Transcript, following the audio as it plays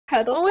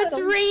Cuddle, Oh, it's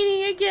cuddle.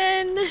 raining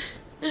again.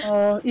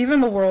 Oh,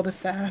 even the world is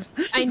sad.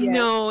 I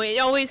know, it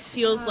always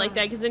feels like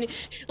that, because then,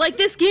 like,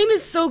 this game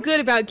is so good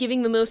about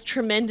giving the most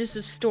tremendous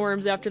of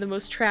storms after the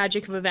most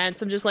tragic of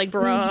events. I'm just like,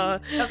 bruh.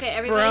 Okay,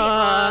 everybody,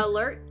 Bruh.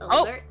 alert,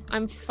 Oh, alert.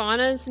 I'm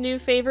Fauna's new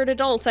favorite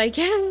adult, I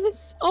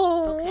guess.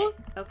 Oh.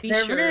 Okay, okay.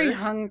 They're sure. very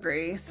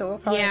hungry, so we'll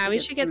probably have to we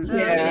should get some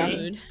Yeah.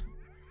 food.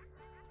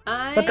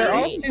 But they're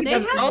all They super,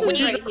 have food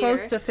super right close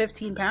here. to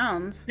 15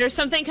 pounds. There's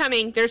something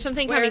coming. There's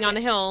something Where coming is on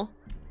the hill.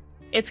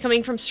 It's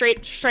coming from straight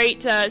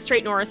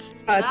north.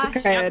 Oh, it's a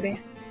Gosh, coyote.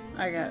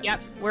 I got. Yep.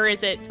 Where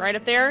is it? Right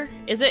up there?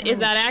 Is it? Is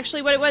that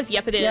actually what it was?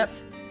 Yep, it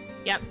is.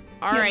 Yep.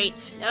 All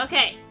right.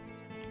 Okay.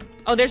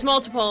 Oh, there's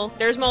multiple.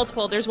 There's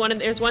multiple. There's one.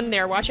 There's one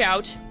there. Watch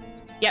out.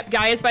 Yep.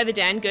 Gaia's by the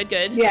den. Good.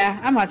 Good. Yeah,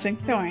 I'm watching.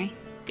 Don't worry.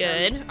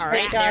 Good. All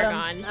right. Got They're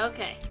 'em. gone.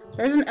 Okay.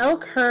 There's an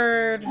elk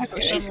herd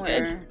she's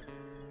somewhere. good.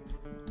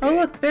 Oh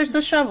look, there's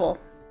the shovel.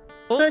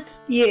 Oh. Soot.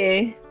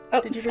 Yeah.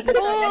 Oh, Did you get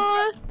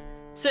Oh,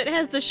 Soot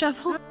has the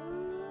shovel.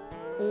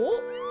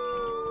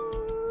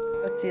 Oh.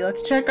 Let's see.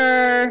 Let's check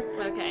our.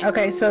 Okay.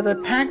 Okay, so the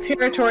pack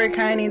territory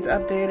kind of needs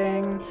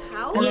updating.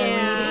 How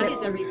Yeah. big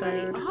is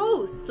everybody? Food.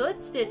 Oh,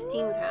 Soot's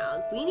 15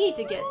 pounds. We need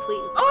to get Sleet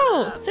and Oh,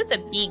 Fauna up. Soot's a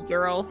big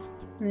girl.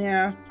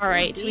 Yeah. All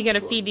right, we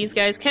gotta feed these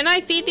guys. Can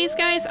I feed these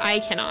guys? I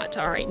cannot.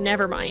 All right,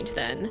 never mind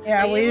then.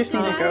 Yeah, Are you we able just to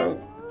need do to that?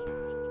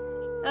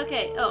 go.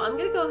 Okay. Oh, I'm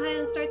gonna go ahead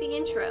and start the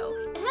intro.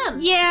 Ahem.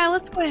 Yeah,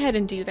 let's go ahead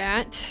and do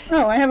that.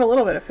 Oh, I have a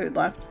little bit of food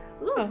left.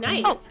 Ooh, Oh,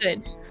 nice. Oh,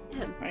 good.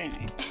 Ahem. very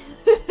nice.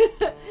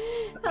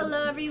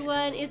 Hello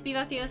everyone, it's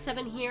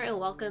Bebop07 here, and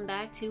welcome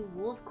back to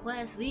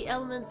WolfQuest: The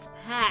Elements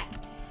Pack.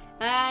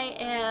 I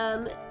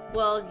am,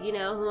 well, you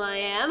know who I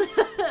am.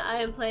 I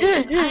am playing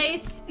as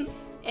Ice,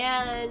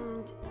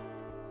 and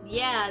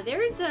yeah,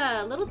 there's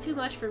a little too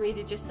much for me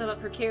to just sum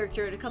up her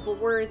character in a couple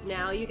words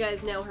now. You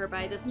guys know her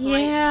by this point.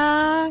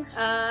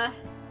 Yeah,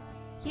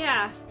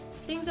 Yeah,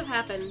 things have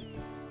happened.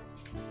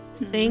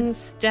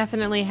 things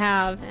definitely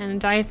have,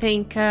 and I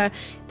think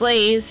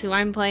Blaze, who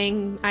I'm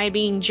playing, I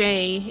being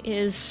Jay,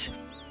 is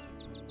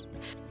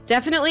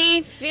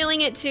definitely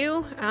feeling it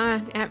too.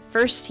 At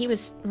first, he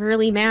was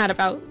really mad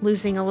about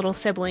losing a little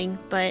sibling,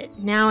 but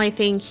now I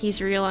think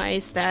he's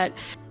realized that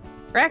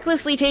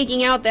recklessly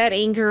taking out that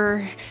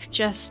anger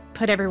just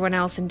put everyone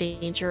else in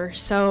danger.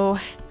 So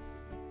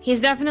he's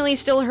definitely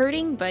still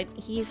hurting, but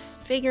he's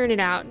figuring it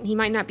out. He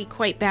might not be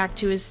quite back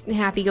to his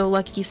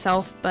happy-go-lucky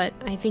self, but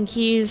I think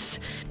he's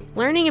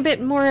learning a bit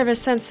more of a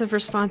sense of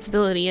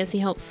responsibility as he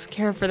helps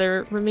care for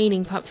the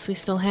remaining pups we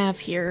still have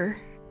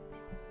here.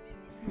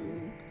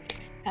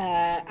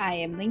 I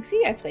am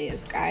Lynxy. I play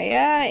as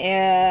Gaia,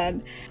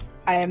 and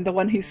I am the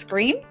one who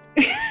screamed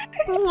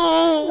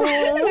Oh,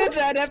 in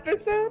that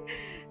episode.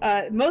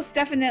 Most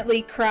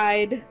definitely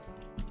cried.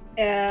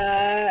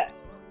 That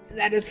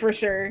is for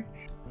sure.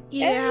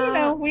 yeah. And, you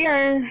know, we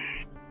are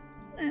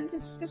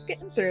just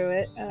getting through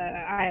it.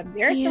 I am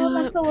the Earth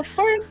Elemental, of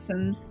course,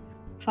 and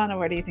Fauna,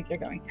 where do you think you're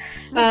going?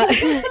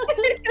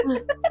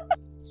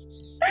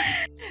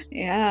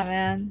 Yeah,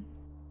 man.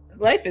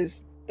 Life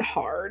is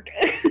hard.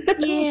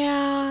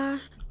 Yeah.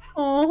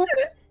 Oh,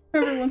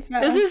 everyone's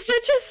sad. This is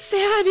such a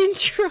sad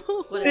intro.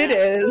 What is It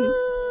that? is.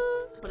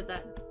 What is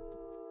that?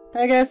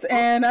 I guess,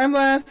 and I'm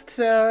last.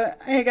 So,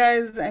 hey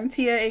guys, I'm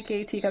Tia,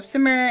 aka Teacup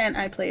Simmer, and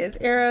I play as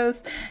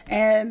Arrows.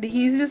 And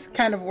he's just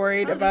kind of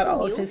worried Oh, about there's a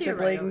all of his mule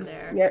deer right siblings. over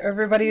there. Yeah,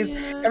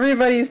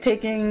 everybody's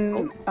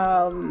taking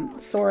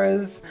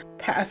Sora's Okay,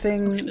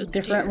 passing those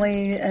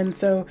differently, and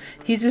so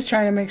he's just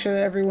trying to make sure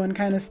that everyone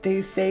kind of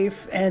stays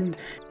safe and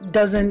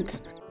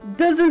doesn't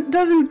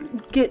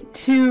get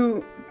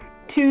too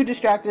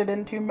distracted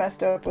and too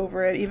messed up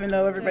over it, even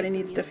though everybody There's a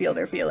needs to mule feel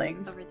deer their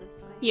feelings. Over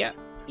this way. Yeah.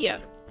 Yeah.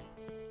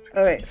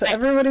 Alright, so I-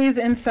 everybody's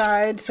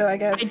inside, so I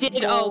guess I did.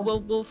 we'll-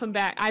 We'll wolf them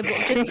back. I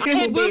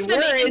They moved them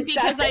were in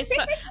because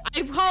inside.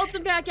 I called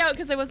them back out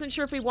because I wasn't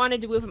sure if we wanted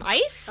to move them.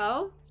 Ice?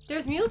 Oh,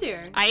 there's mule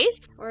deer.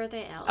 Ice? Or are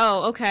they elk?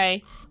 Oh,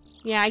 okay.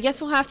 Yeah, I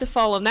guess we'll have to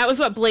follow them. That was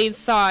what Blaze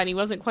saw, and he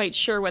wasn't quite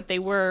sure what they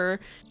were.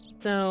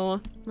 So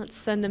let's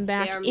send them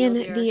back are in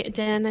mule deer. the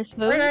den, I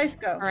suppose. Where'd Ice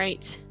go? All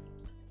right.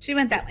 She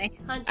went that way.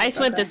 Hunt Ice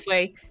them. went Okay. this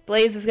way.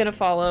 Blaze is gonna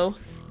follow.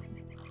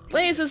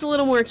 Blaze is a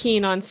little more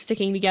keen on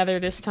sticking together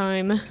this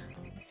time.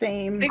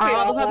 Same. Think Are we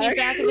all the all puppies are.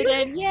 back in the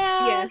den?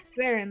 Yeah. Yes,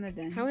 they're in the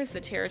den. How is the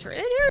territory?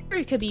 The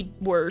territory could be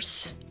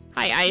worse.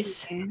 Hi,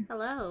 Ice. Okay.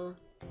 Hello.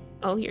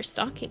 Oh, you're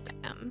stalking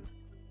them.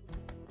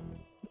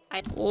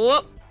 I-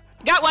 Whoop!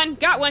 Got one!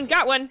 Got one!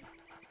 Got one!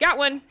 Got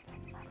one!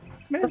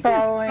 What We're is this?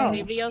 following. Oh,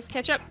 Anybody else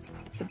catch up?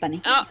 it's a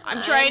bunny. Oh, I'm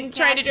I'm trying to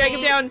drag him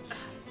catching. down.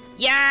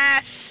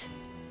 Yes!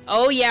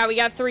 Oh yeah, we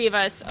got 3 of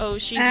us. Oh,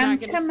 she's I'm not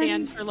gonna coming.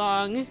 stand for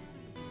long.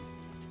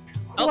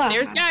 Oh, Wow.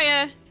 there's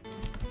Gaia.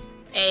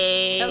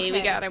 Hey, we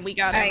Okay. got him. We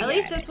got him. At I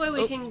least got this way we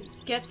Oh. can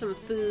get some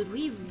food.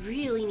 We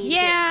really need to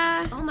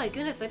Yeah. get... Oh my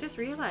goodness, I just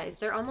realized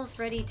they're almost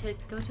ready to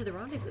go to the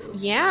rendezvous.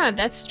 Yeah,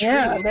 that's true.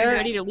 Yeah, We'll be they're-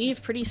 ready to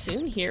leave pretty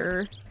soon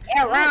here.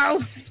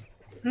 Arrows!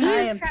 I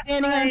am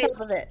standing on top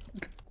of it.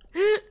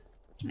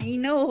 I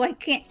know I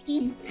can't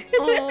eat.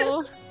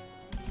 Oh.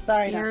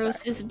 Sorry,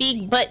 Eros'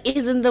 big butt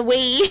is in the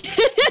way.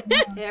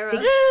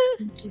 Eros.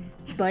 Stinky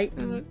butt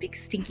and big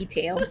stinky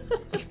tail.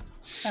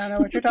 I don't know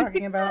what you're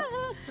talking about.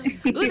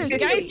 Ooh,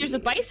 there's a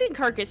bison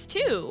carcass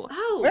too.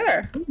 Oh,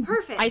 Where?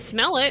 perfect. I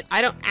smell it.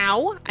 I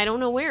don't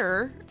know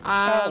where.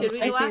 Should we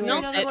go I after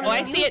smelled another it. one Oh, of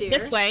I the see it mule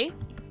this deer? way.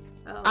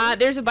 Oh.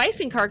 There's a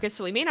bison carcass,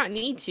 so we may not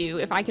need to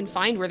if I can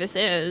find where this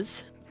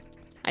is.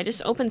 I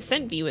just opened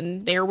scent view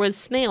and there was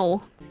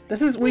smell.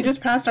 We just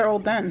passed our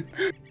old den.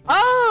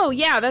 Oh,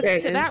 yeah, that's There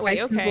it to is. that way.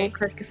 Bison Okay. bull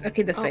carcass.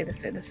 Okay, this way.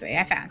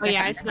 I found. Oh,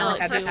 yeah, I smell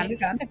it, too. Found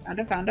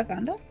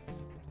it.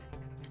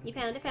 You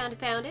found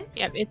it.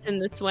 Yep, it's in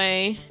this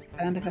way.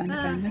 Found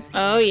this.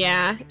 Oh,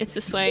 yeah, it's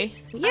this way.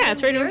 Yeah,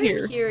 it's right over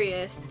here. I'm very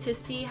curious to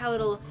see how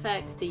it'll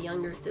affect the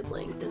younger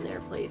siblings in their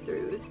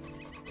playthroughs.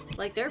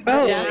 Like, their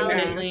personalities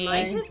definitely.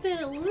 might have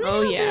been a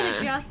little yeah.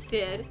 bit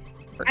adjusted.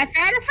 I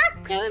found a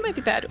fox. Yeah, that might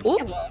be bad. Ooh,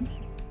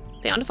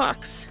 found a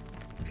fox.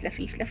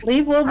 Fluffy.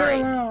 Leave Wilbur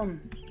Alright.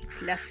 alone.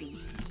 Fluffy.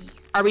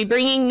 Are we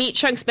bringing meat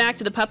chunks back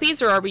to the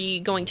puppies, or are we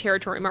going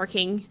territory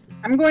marking?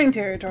 I'm going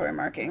territory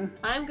marking.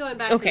 I'm going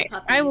back to the Okay,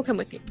 puppies. I will come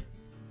with you.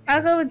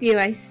 I'll go with you.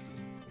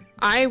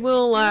 I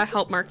will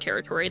help mark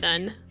territory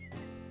then.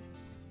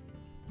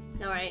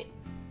 Alright.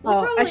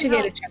 I should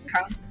get a chunk.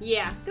 Huh?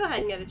 Yeah, go ahead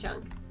and get a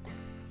chunk.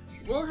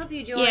 We'll help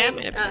you join. Yeah, I'm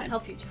gonna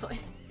help you join.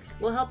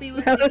 We'll help you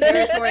with the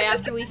territory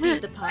after we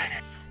feed the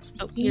pups.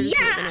 Oh, you're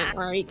just moving it.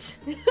 All right.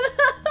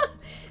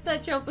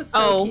 That jump was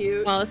so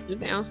cute. Well, let's move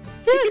now.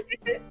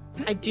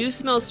 I do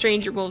smell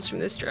stranger wolves from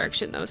this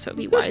direction, though, so it'd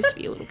be wise to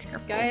be a little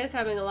careful. Guy is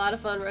having a lot of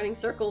fun running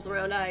circles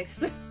around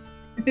ice.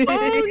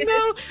 Oh,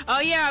 no! Oh,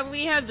 yeah,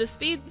 we have the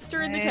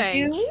speedster in the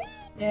tank.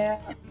 Yeah.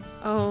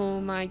 Oh,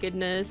 my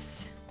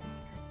goodness.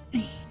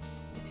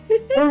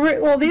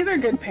 Well, these are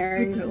good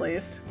pairings at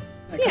least.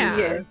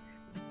 Yeah.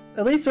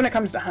 At least when it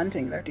comes to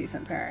hunting, they're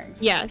decent pairings.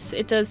 Yes,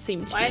 it does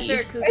seem to Why be. is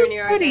there a cougar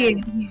near our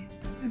den?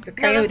 It's a No,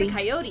 coyote. that's a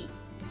coyote.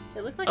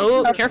 It looked like a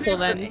Oh, cougar. careful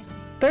then. Okay.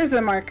 There's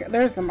the marker.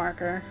 There's the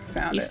marker.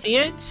 Found You it. see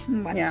it?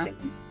 Yeah.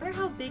 I wonder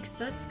how big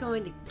Soot's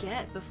going to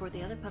get before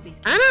the other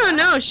puppies I don't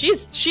know.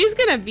 She's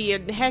gonna be a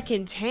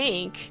heckin'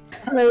 tank.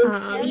 Hello,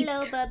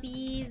 Hello,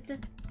 puppies.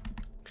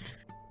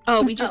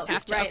 Oh, we just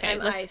have to. Right, Okay, I'm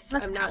let's. ice.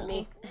 I'm not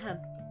me.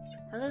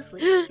 Hello,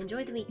 Sleep.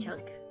 Enjoy the meat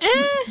chunk.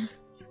 Eh.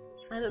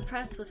 I'm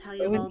impressed with how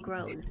you've all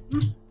grown.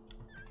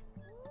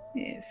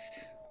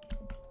 Yes.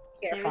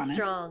 Very Fauna.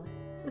 strong.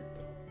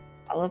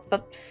 All of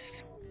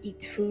pups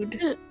eat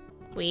food.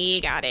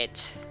 We got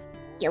it.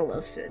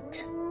 Yellow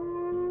soot.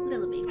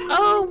 Little baby.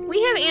 Oh,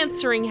 we have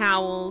answering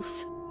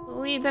howls.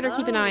 We better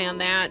keep an eye on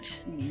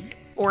that.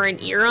 Yes. Or an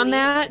ear on Sleep,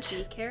 that.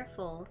 Be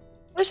careful.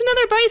 There's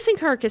another bison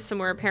carcass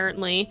somewhere,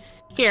 apparently.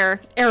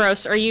 Here,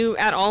 Eros, are you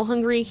at all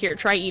hungry? Here,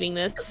 try eating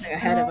this. They're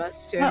ahead of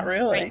us too. Not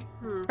really.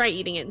 Right. Try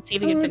eating it and see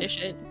if you can finish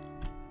it.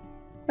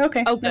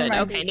 Okay. Oh, never good.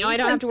 mind. Okay, now I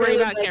don't have to worry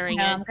about carrying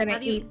No, it. I'm gonna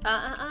Have you? eat.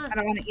 I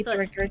don't want to eat the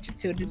Soot.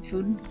 regurgitated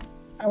food.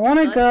 I want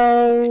to What?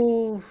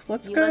 go.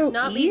 Let's You go must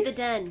not leave the east.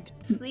 den.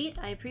 Sleet,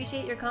 I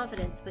appreciate your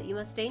confidence, but you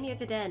must stay near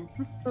the den.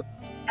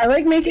 I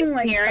like making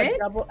like Hear a it?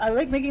 double. I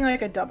like making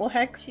like a double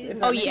hex. She's if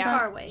that Oh makes Too yeah, far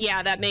sense. away.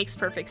 yeah, that makes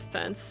perfect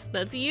sense.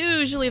 That's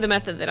usually the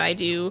method that I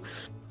do.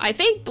 I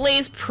think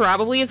Blaze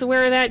probably is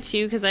aware of that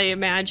too, because I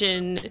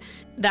imagine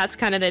that's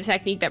kind of the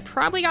technique that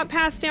probably got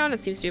passed down.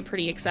 It seems to be a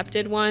pretty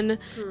accepted one,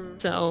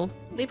 so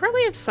they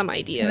probably have some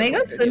idea. Can they of go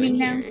what they're swimming doing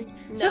now? here.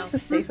 It's No. just the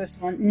safest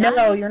one. No.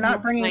 No, you're not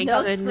My bringing.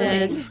 No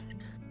goodness.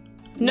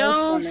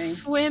 No No swimming.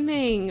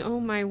 swimming. Oh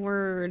my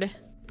word.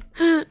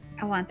 I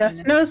want them.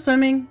 Just no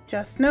swimming.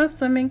 Just no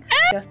swimming.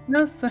 Just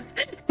no swimming.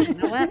 You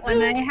know what?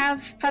 When I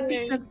have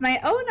puppies of my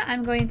own,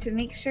 I'm going to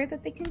make sure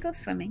that they can go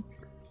swimming.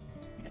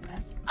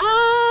 Goodness.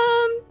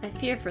 I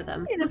fear for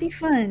them. It'll be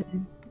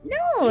fun.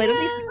 No, it'll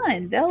be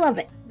fun. They'll love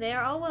it. They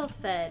are all well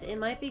fed. It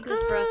might be good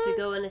for us to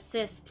go and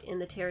assist in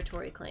the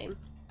territory claim.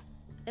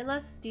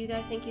 Unless, do you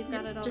guys think you've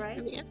got it all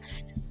right?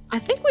 I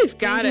think we've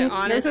got it, There's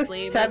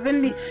honestly. a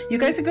 70. You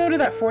guys could go to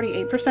that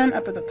 48%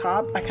 up at the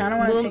top. I kind of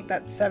want to Well- take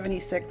that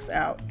 76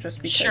 out just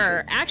because. Sure.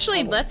 it's Actually,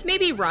 trouble. let's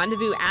maybe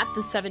rendezvous at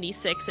the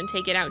 76 and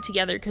take it out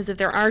together, because if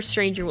there are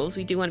stranger wolves,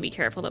 we do want to be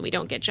careful that we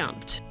don't get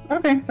jumped.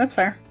 Okay, that's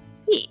fair.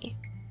 Yeah.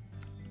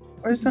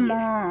 Where's the Yes.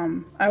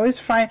 mom? I always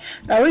try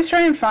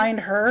and find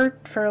her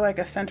for like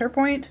a center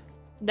point.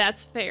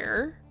 That's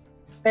fair.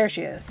 There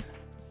she is.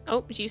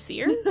 Oh, did you see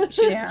her?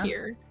 She's Yeah.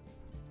 here.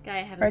 Guy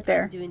having Right fun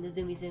there. doing the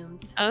zoomy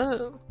zooms.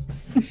 Oh.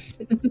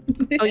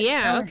 Oh,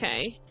 yeah, Sure.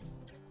 okay.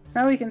 So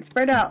now we can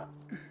spread out.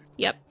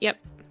 Yep, yep.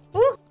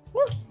 Ooh,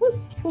 ooh,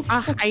 ooh, ooh.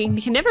 I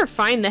can never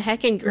find the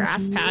heckin'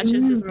 grass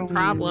patches is the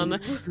problem.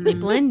 They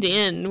blend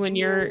in when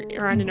you're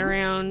running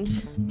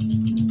around.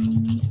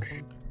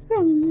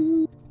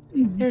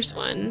 There's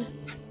one.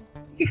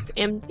 It's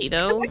empty,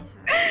 though.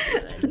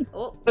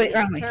 Oh, Wait,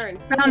 wrong way. turn.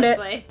 Found this it.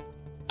 way.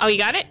 Oh, you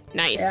got it?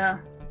 Nice. Yeah.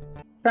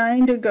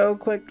 Trying to go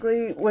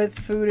quickly with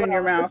food in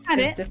your Well, mouth got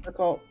is it.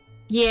 difficult.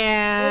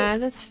 Yeah,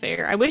 that's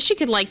fair. I wish you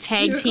could like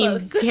tag You were team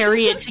close.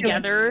 carry it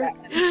together.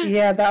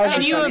 Yeah, that would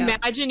Can be you funny.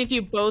 imagine if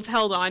you both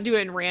held onto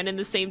it and ran in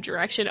the same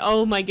direction?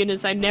 Oh my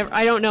goodness, I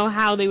don't know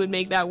how they would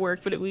make that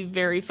work, but it would be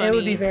very funny. It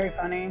would be very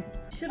funny.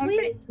 Should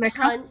we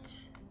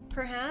hunt,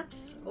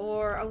 perhaps?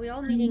 Or are we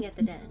all meeting at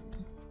the den?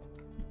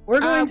 We're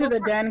going to we're the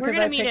pro- den we're because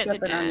gonna I meet picked at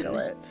up the an den.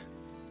 ungulate.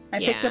 I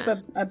picked up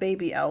a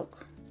baby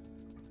elk.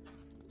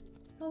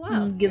 Oh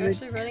wow, Give you're it-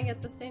 actually running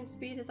at the same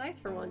speed as Ice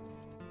for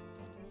once.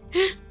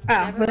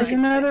 Ah, Never There's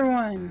mind. another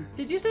one.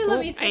 Did you say let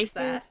Oh, me fix Ice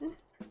that?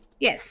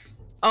 yes.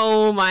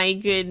 Oh my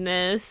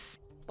goodness.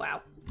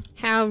 Wow.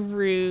 How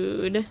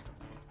rude.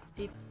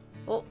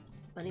 Oh,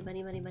 money,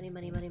 money, money, money,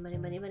 money, money, money,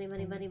 money,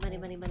 money, money, money,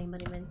 money, money,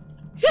 money, money,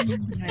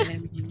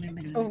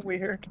 money. So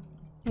weird.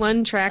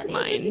 One track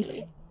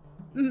Bunny.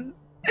 mind.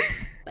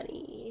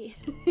 Bunny.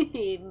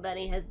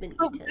 Bunny has been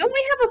Oh, eaten. don't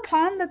we have a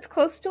pond that's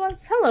close to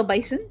us? Hello,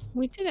 Bison.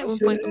 We did at one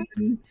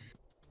point.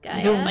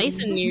 Gaia, No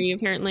bison near you,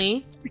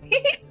 apparently.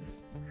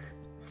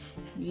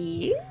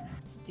 Yeah.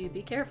 do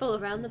be careful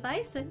around the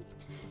bison.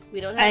 We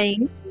don't have I.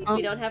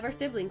 we don't have our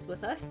siblings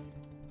with us.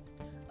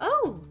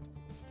 Oh,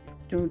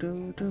 Do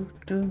do do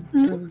do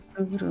Hmm? do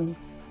do do.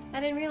 I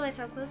didn't realize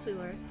how close we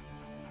were.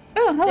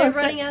 Oh, hello. They're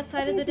sir. running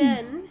outside of the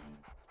den.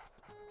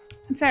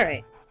 It's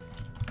alright.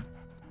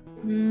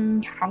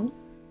 Honk.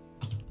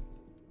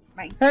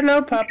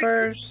 Hello,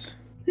 puppers.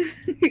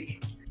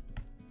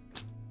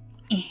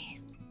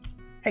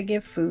 I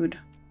give food.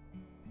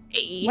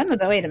 Hey.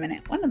 Wait a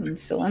minute. One of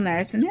them's still in there,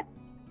 isn't it?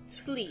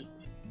 Sleep.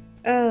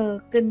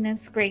 Oh,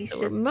 goodness So gracious.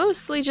 we're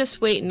mostly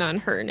just waiting on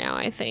her now,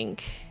 I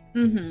think.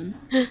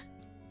 Mm-hmm.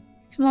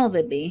 Small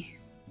baby.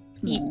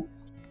 Small.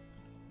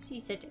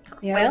 She's such a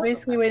confident Yeah, Well- we're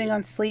basically waiting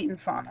on Sleet and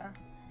Fauna.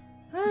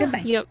 Goodbye.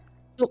 Yep.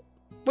 Oh,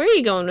 where are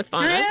you going with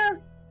Fauna? Ah,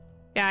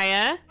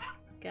 Gaia?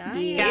 Gaia.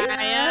 Yeah.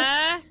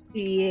 Gaia?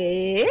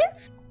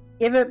 Yes?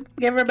 give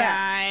her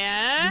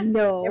back. Gaia?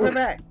 No. Give her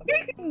back.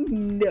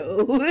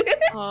 No.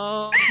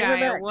 Oh, Give her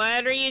Gaia, back.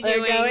 what are you We're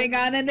doing? going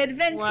on an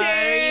adventure. What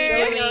are you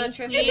Going doing? on a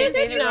trip Please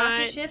with a not.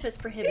 rocket ship is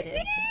prohibited.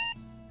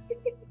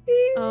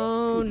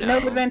 Oh, no. No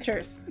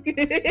adventures.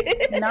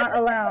 Not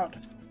allowed.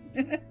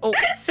 Oh,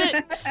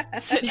 Sit.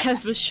 Sit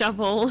has the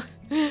shovel.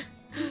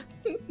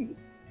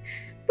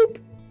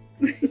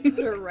 Put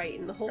her right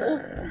in the hole.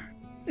 Grr.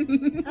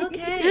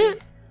 Okay.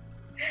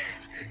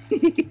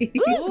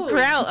 Who's Ooh.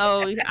 growl?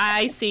 Oh,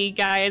 I see.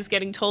 Gaia's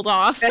getting told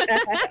off.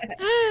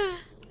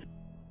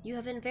 You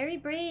have been very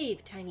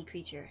brave, tiny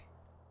creature.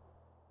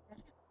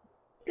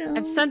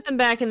 I've sent them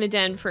back in the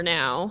den for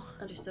now.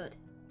 Understood.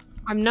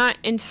 I'm not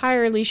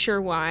entirely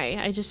sure why.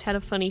 I just had a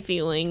funny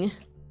feeling.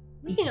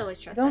 We can always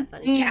trust Don't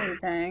that see bunny.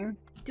 anything.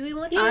 Do we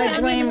want to I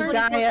examine blame the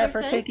Gaia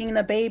for 24%? taking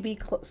the baby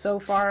so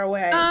far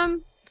away. What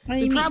do We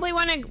you mean? probably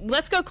want to.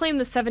 Let's go claim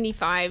the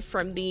 75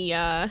 from the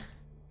other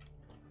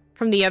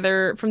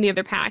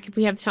pack if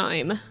we have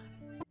time.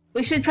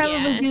 We should probably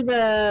Yeah. do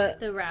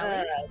The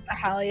rally.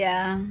 hell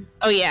yeah.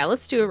 Oh yeah,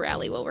 let's do a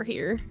rally while we're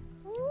here.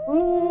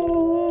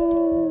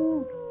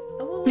 Ooh.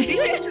 Ooh.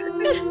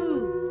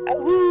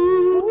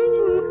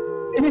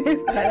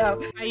 I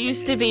know. I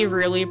used to be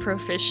really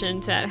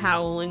proficient at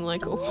howling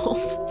like a wolf.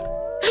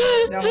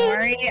 Don't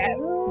worry,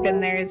 I've been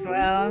there as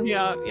well.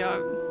 Yeah.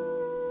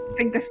 I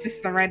think that's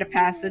just the rite of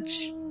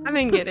passage. I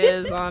think it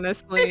is,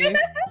 honestly.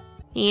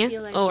 Yeah.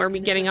 Feel like Oh, are you've we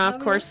been getting off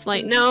covered? course?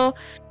 Like, no.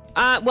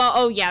 Well,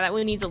 oh yeah, that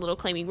one needs a little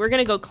claiming. We're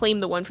gonna go claim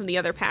the one from the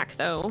other pack,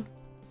 though.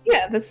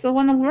 Yeah, that's the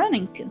one I'm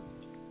running to.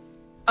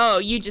 Oh,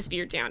 you just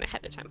veered down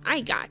ahead of time.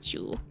 I got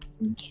you.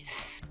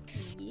 Yes.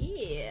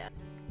 Yeah.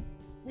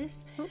 This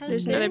Oh, has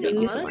there's another been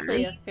baby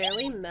honestly somewhere. a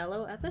fairly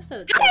mellow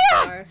episode so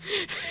far.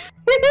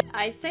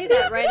 I say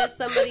that right as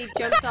somebody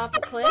jumped off a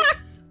cliff.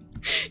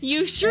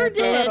 You sure Just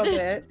a little did.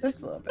 bit.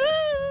 Just a little bit.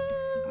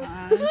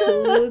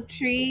 Onto a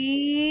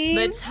tree.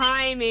 The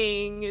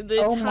timing,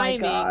 Oh my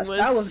gosh, was,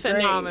 that was great.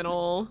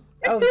 phenomenal.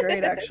 That was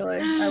great, actually.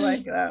 I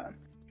like that.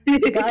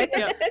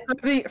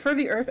 Gaia, for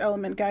the earth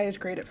element, Gaia is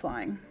great at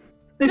flying.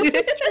 This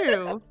is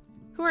true.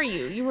 Who are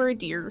you? You were a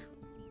deer.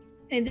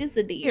 It is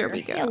a deer. Here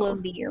we go. Hello,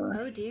 deer.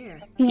 Oh dear.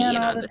 Peeing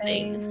all on the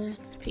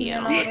things. Peeing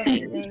on all the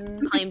things.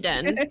 Claimed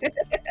in.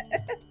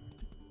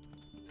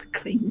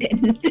 Cleaned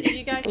in. Did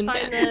you guys And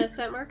find dead. the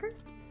scent marker?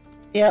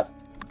 Yep.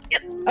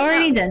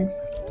 Already done.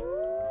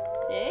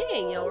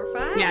 Dang, y'all were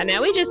fast. Yeah,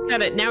 now we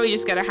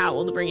just gotta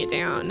howl to bring it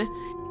down.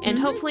 And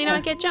hopefully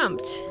not get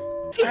jumped.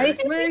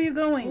 Ice, where are you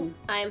going?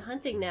 I am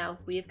hunting now.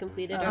 We have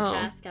completed our Oh.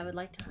 task. I would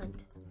like to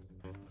hunt.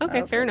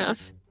 Okay, fair Okay.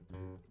 enough.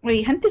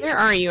 Wait, hunted Where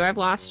are you? I've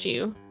lost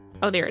you.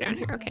 Oh, they're down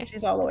here. Okay.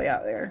 She's all the way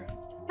out there.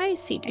 I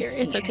see, dear.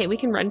 see It's her. okay. We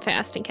can run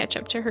fast and catch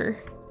up to her.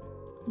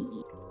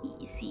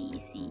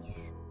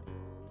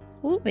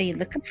 What are you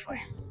looking for?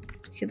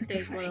 What you looking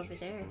There's for? one over Ice?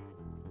 there.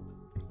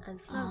 I'm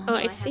slow, Oh, so I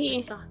I have see.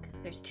 to stalk.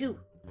 There's two.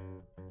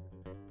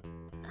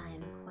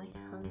 I'm quite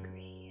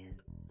hungry.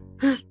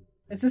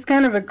 This is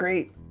kind of a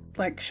great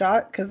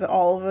shot because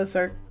all of us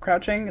are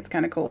crouching. It's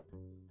kind of cool.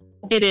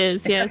 It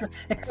is,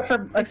 yes. Except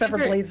for for-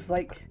 Blaze's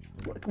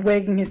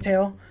wagging his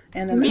tail,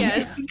 and then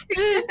Yes.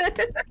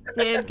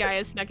 And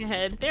Gaia snuck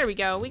ahead. There we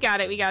go. We got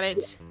it. We got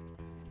it.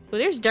 Oh,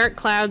 there's dark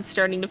clouds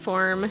starting to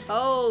form.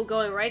 Oh,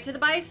 going right to the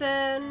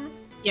bison.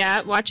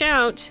 Yeah, watch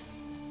out.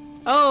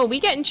 Oh, we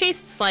getting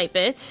chased a slight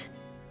bit.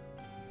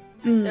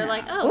 They're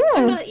like, oh, Ooh.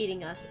 they're not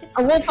eating us. It's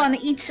A wolf fine. on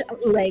each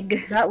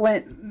leg. that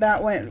went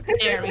There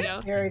we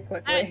go. very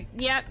quickly.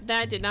 Yep,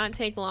 that did not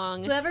take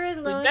long. Whoever is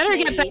We lowest better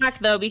may get eat. back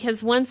though,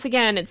 because once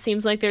again, it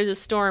seems like there's a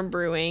storm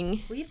brewing.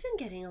 We've been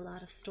getting a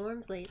lot of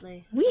storms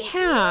lately. We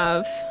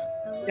have.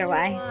 I wonder Do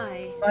I?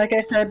 why. Like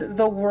I said,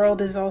 the world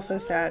is also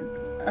sad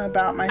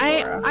about my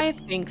Sora. I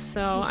think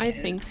so. I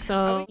think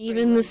so.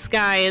 Even the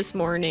sky is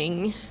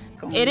mourning.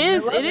 Going It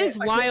is. love It it. is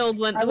wild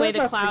when I the way love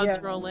the how clouds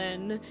forget- roll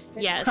in.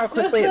 How Yes.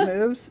 quickly it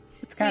moves.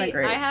 It's kind See, of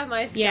great. I have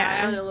my sky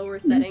Yeah. on a lower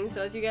setting,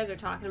 so as you guys are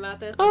talking about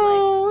this, I'm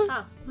Oh. like,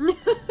 huh.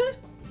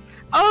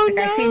 Oh Like,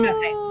 no. I see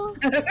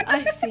nothing.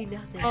 I see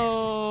nothing.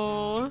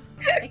 Oh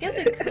I guess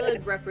it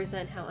could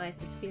represent how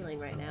Ice is feeling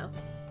right now.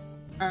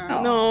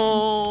 Oh.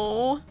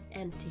 no.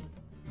 Empty.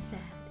 Sad.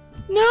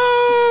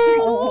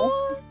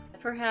 No.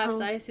 Perhaps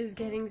Oh. Ice is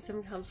getting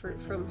some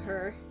comfort from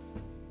her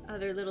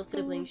other little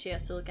siblings she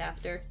has to look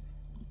after.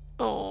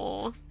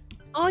 Oh.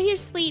 Oh,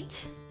 here's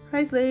Sleet.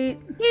 Hi, Slate.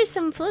 Here's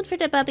some food for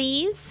the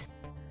puppies.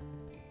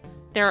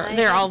 They're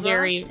I all have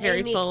very brought very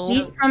Amy- full.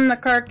 Eat from the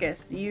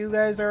carcass. You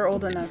guys are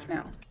old enough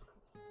now.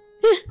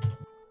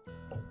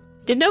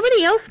 Did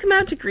nobody else come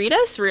out to greet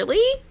us?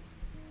 Really?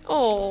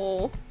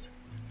 Oh.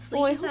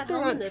 Sleep Oh, I is hope at they're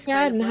home in not this sad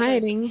kind and of weather.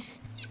 hiding.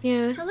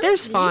 Yeah. Hello,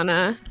 There's Sleet.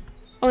 Fauna.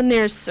 Oh, and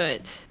there's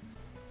Soot.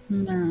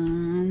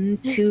 1,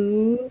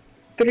 2,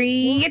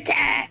 3,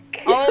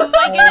 attack! Oh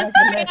my Oh,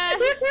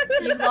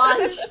 god! You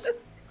launched!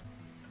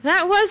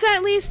 That was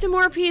at least a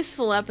more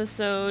peaceful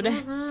episode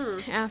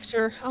Mm-hmm.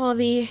 after all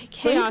the Sleep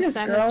chaos is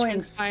that has growing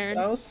transpired.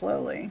 so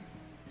slowly.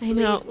 I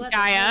know. Sleep, what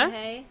Gaia? the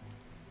hey?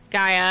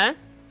 Gaia?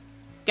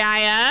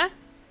 Gaia?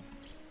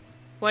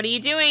 What are you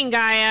doing,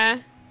 Gaia?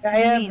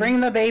 Gaia, mean? bring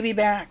the baby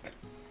back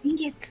Dang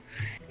it.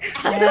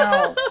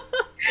 now.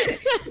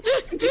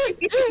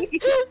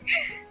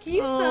 Can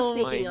you stop Oh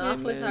my sneaking off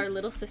with our goodness.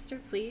 little sister,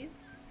 please?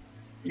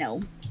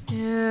 No.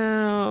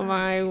 Oh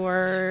my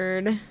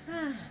word. In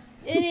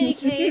any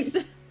case,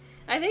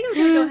 I think I'm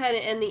gonna go ahead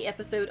and end the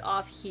episode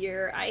off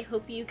here. I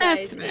hope you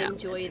guys That's valid.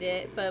 enjoyed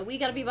it, but we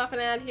gotta be buffing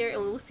out of here, and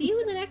we'll see you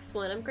in the next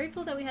one. I'm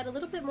grateful that we had a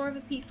little bit more of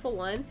a peaceful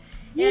one.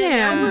 And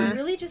now we're Yeah.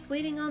 really just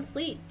waiting on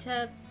Sleep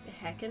to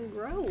heckin'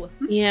 grow.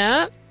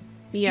 Yep.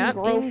 Yep.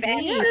 Grow indeed.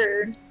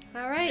 faster.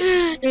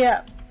 Alright,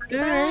 Yeah. All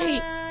right.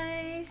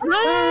 bye! Bye.